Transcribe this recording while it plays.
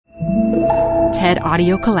TED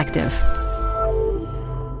Audio Collective.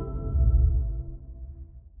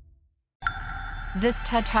 This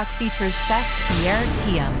TED Talk features Chef Pierre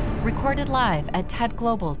Thiam, recorded live at TED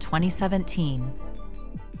Global 2017.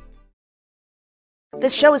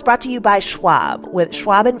 This show is brought to you by Schwab. With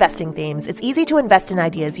Schwab investing themes, it's easy to invest in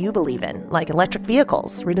ideas you believe in, like electric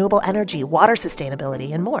vehicles, renewable energy, water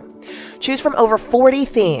sustainability, and more. Choose from over 40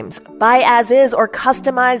 themes. Buy as is or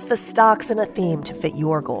customize the stocks in a theme to fit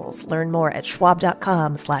your goals. Learn more at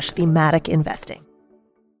schwab.com/thematic investing.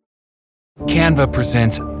 Canva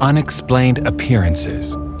presents Unexplained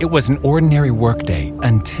Appearances. It was an ordinary workday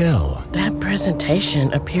until... That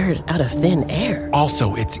presentation appeared out of thin air.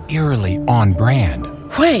 Also, it's eerily on brand.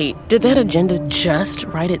 Wait, did that agenda just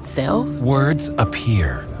write itself? Words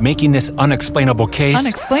appear, making this unexplainable case...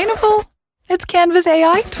 Unexplainable? It's Canva's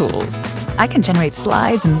AI tools. I can generate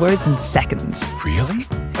slides and words in seconds. Really?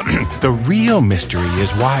 The real mystery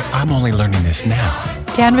is why I'm only learning this now.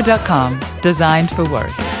 Canva.com, designed for work.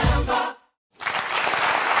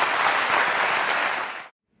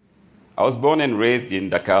 I was born and raised in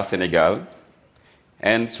Dakar, Senegal,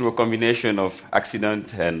 and through a combination of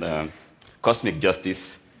accident and cosmic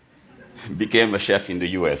justice, became a chef in the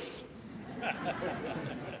US.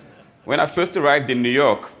 When I first arrived in New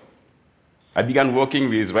York, I began working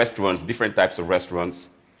with restaurants, different types of restaurants,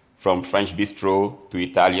 from French bistro to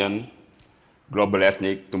Italian, global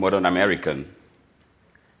ethnic to modern American.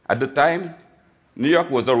 At the time, New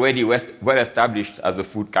York was already well established as the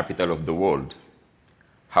food capital of the world.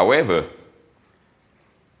 However,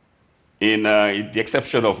 in the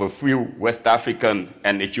exception of a few West African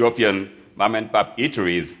and Ethiopian mom-and-pop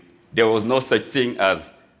eateries, there was no such thing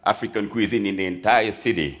as African cuisine in the entire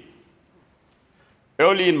city.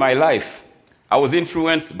 Early in my life, I was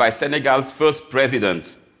influenced by Senegal's first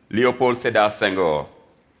president, Léopold Sédar Senghor,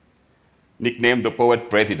 nicknamed the Poet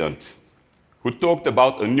President, who talked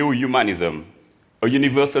about a new humanism, a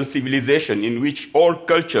universal civilization in which all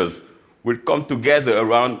cultures will come together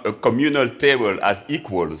around a communal table as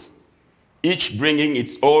equals, each bringing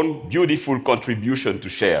its own beautiful contribution to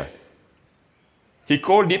share. He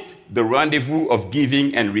called it the rendezvous of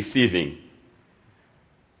giving and receiving.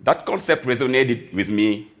 That concept resonated with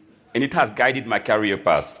me, and it has guided my career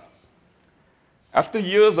path. After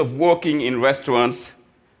years of working in restaurants,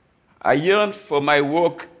 I yearned for my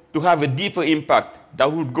work to have a deeper impact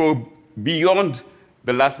that would go beyond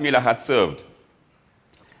the last meal I had served.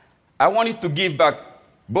 I wanted to give back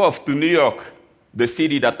both to New York, the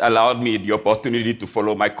city that allowed me the opportunity to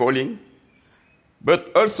follow my calling,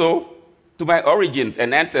 but also to my origins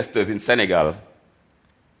and ancestors in Senegal.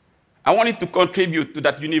 I wanted to contribute to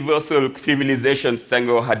that universal civilization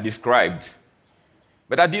Senghor had described,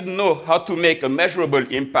 but I didn't know how to make a measurable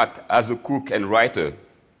impact as a cook and writer.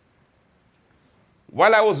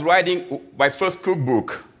 While I was writing my first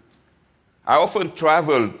cookbook, I often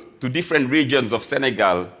traveled to different regions of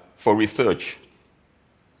Senegal for research.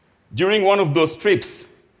 During one of those trips,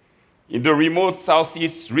 in the remote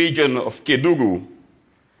southeast region of Kédougou,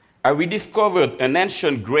 I rediscovered an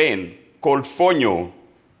ancient grain called fonio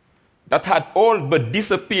that had all but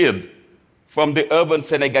disappeared from the urban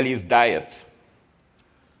Senegalese diet.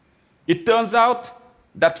 It turns out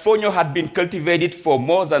that fonio had been cultivated for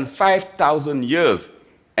more than 5,000 years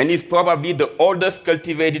and is probably the oldest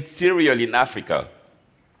cultivated cereal in Africa.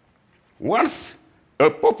 Once a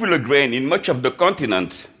popular grain in much of the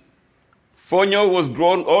continent, fonio was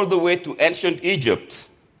grown all the way to ancient Egypt,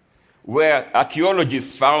 where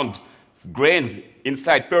archaeologists found grains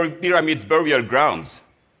inside pyramids burial grounds.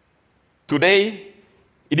 Today,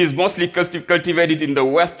 it is mostly cultivated in the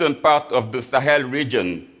western part of the Sahel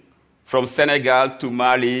region, from Senegal to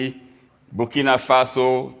Mali, Burkina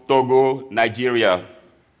Faso, Togo, Nigeria.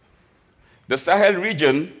 The Sahel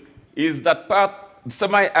region is that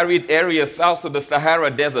semi-arid area south of the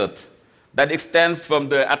Sahara Desert that extends from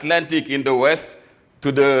the Atlantic in the west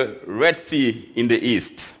to the Red Sea in the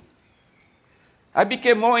east. I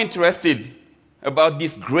became more interested about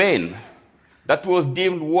this grain that was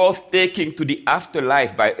deemed worth taking to the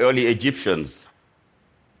afterlife by early Egyptians.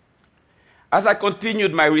 As I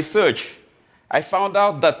continued my research, I found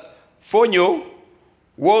out that fonio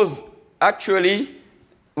was actually,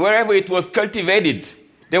 wherever it was cultivated,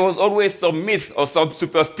 there was always some myth or some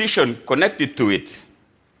superstition connected to it.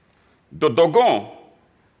 The Dogon,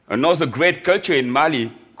 another great culture in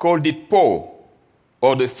Mali, called it Po,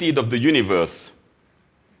 or the seed of the universe.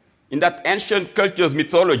 In that ancient culture's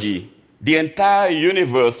mythology, the entire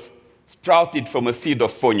universe sprouted from a seed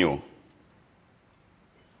of fonio.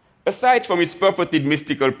 Aside from its purported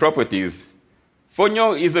mystical properties,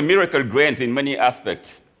 fonio is a miracle grain in many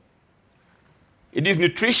aspects. It is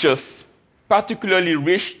nutritious, particularly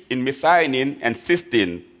rich in methionine and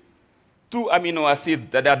cysteine, two amino acids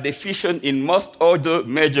that are deficient in most other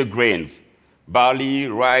major grains, barley,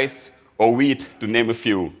 rice, or wheat, to name a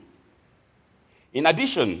few. In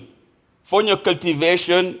addition, fonio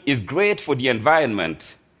cultivation is great for the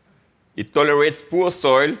environment. It tolerates poor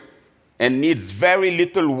soil and needs very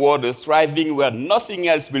little water, thriving where nothing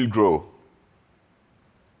else will grow.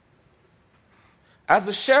 As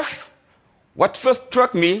a chef, what first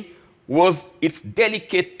struck me was its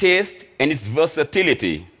delicate taste and its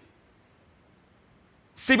versatility.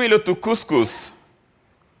 Similar to couscous,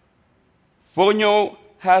 fonio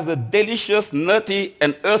has a delicious, nutty,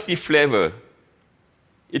 and earthy flavor.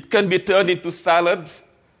 It can be turned into salad,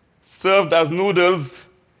 served as noodles,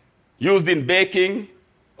 used in baking,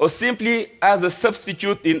 or simply as a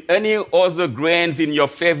substitute in any other grains in your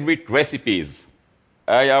favorite recipes.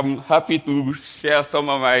 I am happy to share some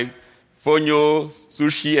of my fonio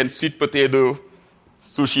sushi and sweet potato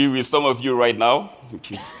sushi with some of you right now.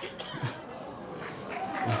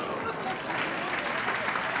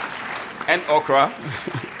 And okra.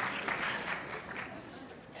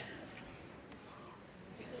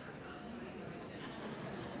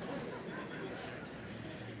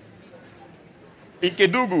 In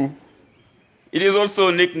Kedugu, it is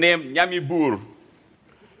also nicknamed Nyamibur,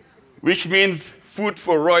 which means food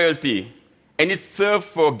for royalty, and it's served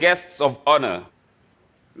for guests of honor.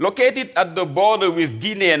 Located at the border with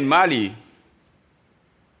Guinea and Mali,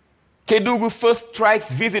 Kedugu first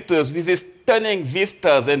strikes visitors with its stunning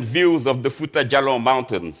vistas and views of the Fouta Djallon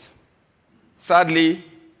Mountains. Sadly,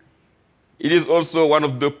 it is also one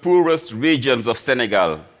of the poorest regions of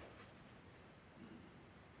Senegal.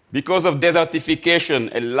 Because of desertification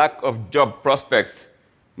and lack of job prospects,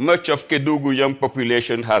 much of Kedugu young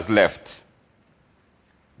population has left.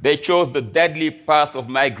 They chose the deadly path of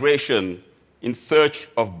migration in search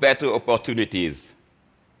of better opportunities.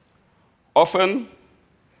 Often,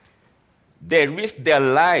 they risk their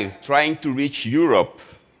lives trying to reach Europe.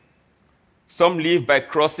 Some leave by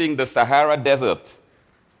crossing the Sahara Desert.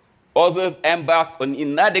 Others embark on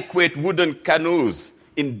inadequate wooden canoes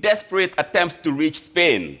in desperate attempts to reach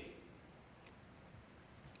Spain.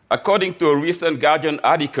 According to a recent Guardian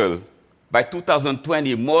article, by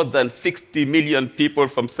 2020, more than 60 million people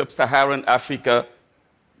from sub-Saharan Africa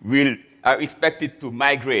are expected to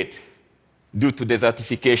migrate due to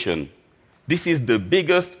desertification. This is the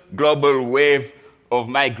biggest global wave of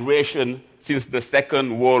migration since the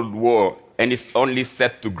Second World War, and it's only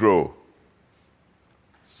set to grow.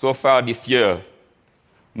 So far this year,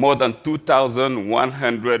 more than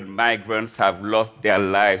 2,100 migrants have lost their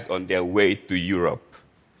lives on their way to Europe.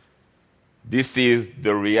 This is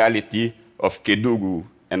the reality of Kedugu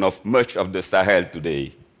and of much of the Sahel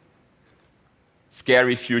today.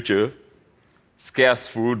 Scary future, scarce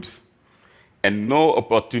food, and no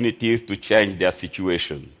opportunities to change their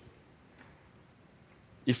situation.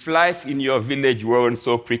 If life in your village weren't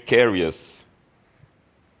so precarious,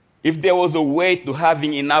 if there was a way to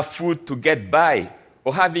having enough food to get by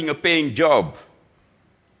or having a paying job,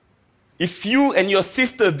 if you and your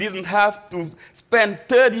sisters didn't have to spend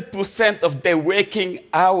 30% of their waking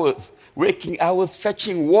hours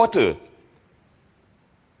fetching water,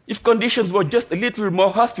 if conditions were just a little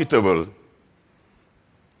more hospitable,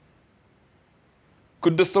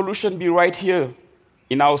 could the solution be right here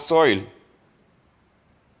in our soil?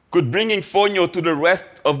 Could bringing fonio to the rest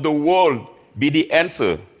of the world be the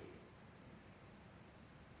answer?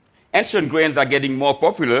 Ancient grains are getting more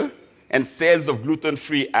popular, and sales of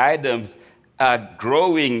gluten-free items are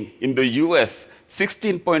growing in the US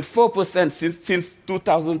 16.4% since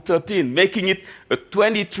 2013, making it a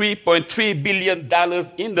 $23.3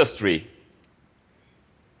 billion industry.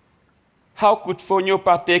 How could fonio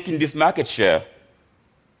partake in this market share?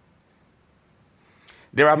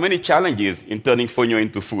 There are many challenges in turning fonio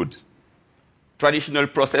into food. Traditional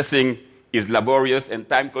processing is laborious and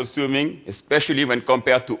time-consuming, especially when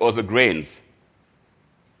compared to other grains.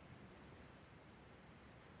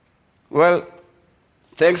 Well,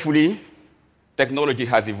 thankfully, technology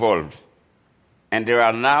has evolved, and there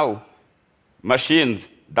are now machines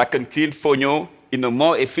that can clean fonio in a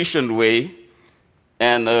more efficient way.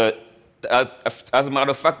 And as a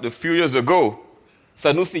matter of fact, a few years ago,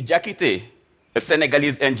 Sanusi Jakite, a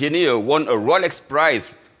Senegalese engineer, won a Rolex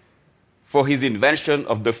Prize for his invention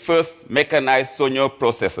of the first mechanized fonio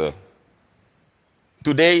processor.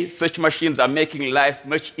 Today, such machines are making life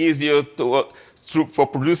much easier for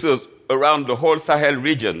producers around the whole Sahel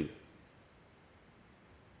region.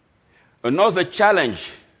 Another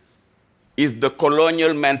challenge is the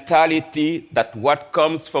colonial mentality that what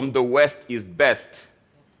comes from the West is best.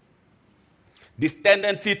 this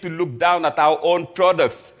tendency to look down at our own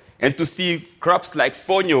products and to see crops like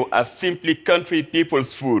fonio as simply country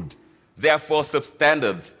people's food, therefore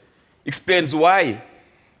substandard, explains why,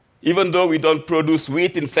 even though we don't produce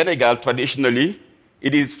wheat in Senegal traditionally,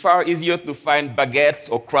 it is far easier to find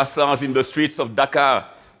baguettes or croissants in the streets of Dakar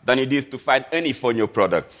than it is to find any fonio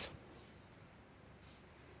products.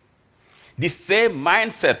 This same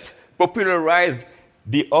mindset popularized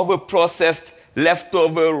the overprocessed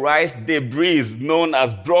leftover rice debris known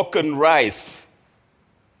as broken rice,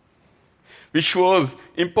 which was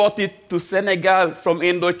imported to Senegal from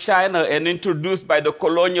Indochina and introduced by the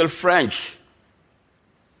colonial French.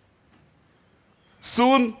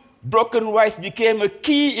 Soon, broken rice became a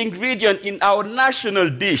key ingredient in our national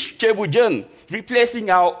dish, cebujan, replacing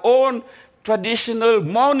our own traditional,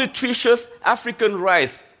 more nutritious African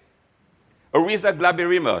rice, Oryza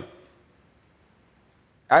glaberrima.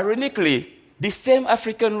 Ironically, this same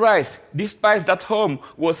African rice, despised at home,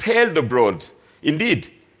 was hailed abroad.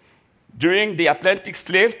 Indeed, during the Atlantic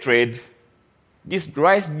slave trade, this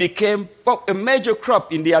rice became a major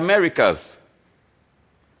crop in the Americas,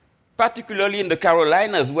 particularly in the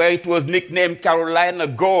Carolinas, where it was nicknamed Carolina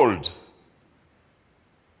Gold.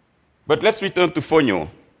 But let's return to fonio.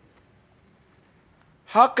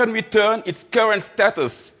 How can we turn its current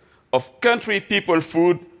status of country people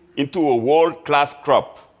food into a world-class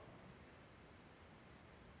crop?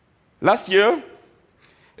 Last year,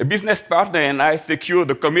 a business partner and I secured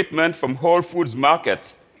a commitment from Whole Foods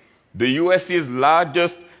Market, the US's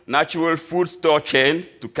largest natural food store chain,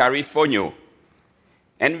 to carry fonio.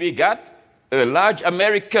 And we got a large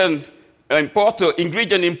American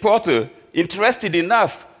ingredient importer interested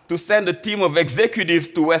enough to send a team of executives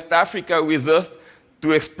to West Africa with us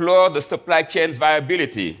to explore the supply chain's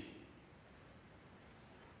viability.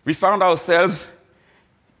 We found ourselves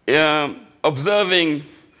observing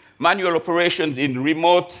manual operations in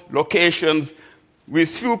remote locations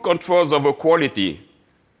with few controls over quality.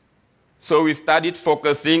 So we started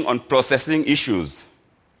focusing on processing issues.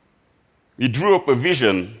 We drew up a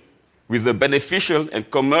vision with a beneficial and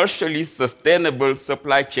commercially sustainable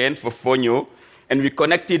supply chain for fonio, and we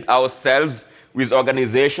connected ourselves with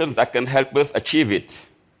organizations that can help us achieve it.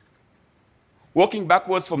 Working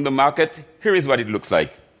backwards from the market, here is what it looks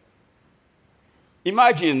like.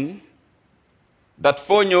 Imagine that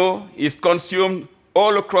fonio is consumed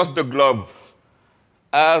all across the globe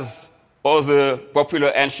as other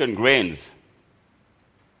popular ancient grains.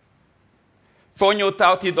 Fonio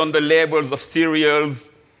touted on the labels of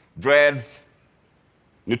cereals, breads,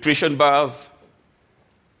 nutrition bars,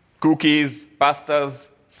 cookies, pastas,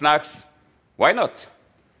 snacks. Why not?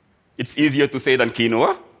 It's easier to say than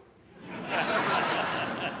quinoa.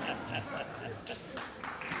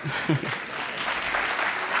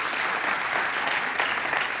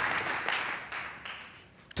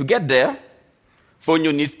 To get there,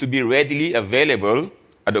 fonio needs to be readily available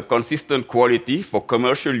at a consistent quality for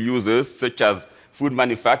commercial users such as food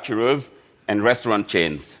manufacturers and restaurant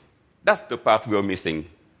chains. That's the part we're missing.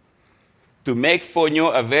 To make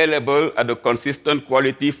fonio available at a consistent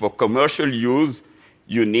quality for commercial use,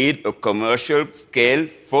 you need a commercial-scale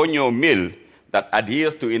fonio mill that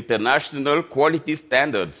adheres to international quality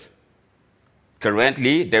standards.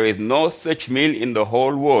 Currently, there is no such mill in the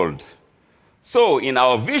whole world. So, in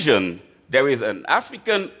our vision, there is an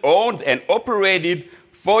African-owned and operated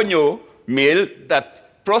fonio mill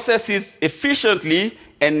that processes efficiently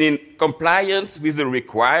and in compliance with the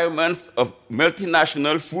requirements of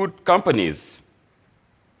multinational food companies.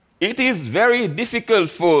 It is very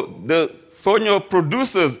difficult for the fonio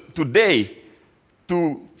producers today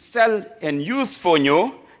to sell and use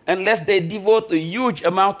fonio unless they devote a huge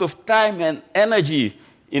amount of time and energy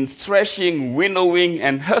in threshing, winnowing,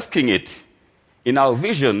 and husking it. In our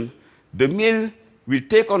vision, the mill will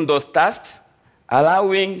take on those tasks,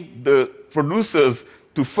 allowing the producers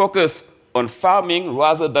to focus on farming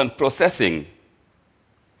rather than processing.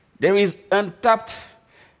 There is untapped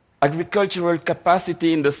agricultural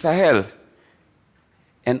capacity in the Sahel,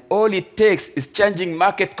 and all it takes is changing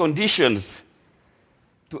market conditions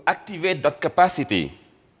to activate that capacity.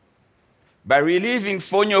 By relieving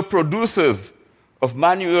fonio producers of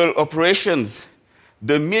manual operations,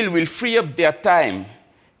 the mill will free up their time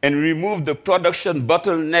and remove the production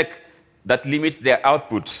bottleneck that limits their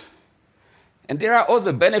output. And there are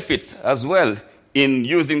other benefits as well in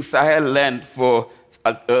using Sahel land for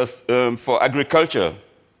agriculture.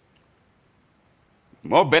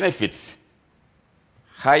 More benefits: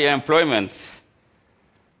 higher employment,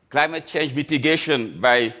 climate change mitigation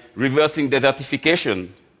by reversing desertification,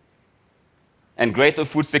 and greater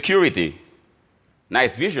food security.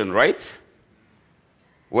 Nice vision, right?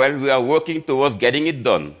 Well, we are working towards getting it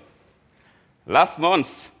done. Last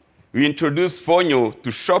month, we introduced fonio to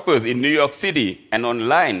shoppers in New York City and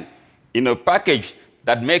online in a package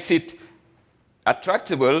that makes it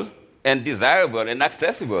attractable and desirable and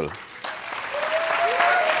accessible.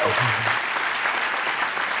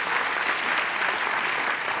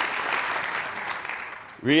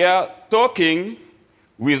 We are talking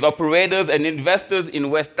with operators and investors in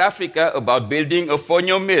West Africa about building a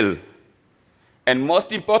fonio mill. And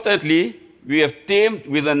most importantly, we have teamed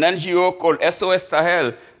with an NGO called SOS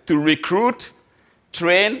Sahel to recruit,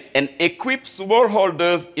 train, and equip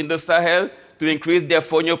smallholders in the Sahel to increase their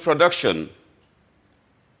fonio production.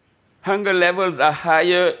 Hunger levels are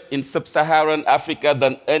higher in sub-Saharan Africa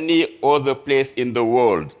than any other place in the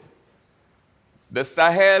world. The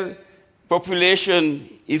Sahel population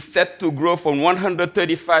is set to grow from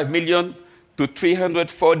 135 million to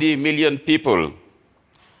 340 million people.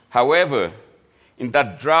 However, in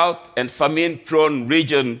that drought and famine-prone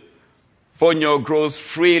region, fonio grows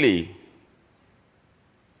freely.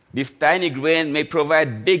 This tiny grain may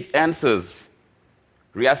provide big answers,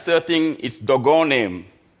 reasserting its Dogon name,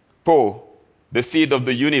 Po, the seed of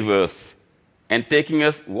the universe, and taking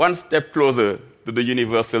us one step closer to the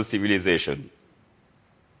universal civilization.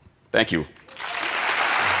 Thank you.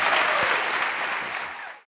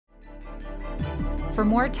 For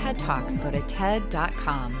more TED Talks, go to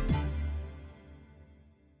TED.com.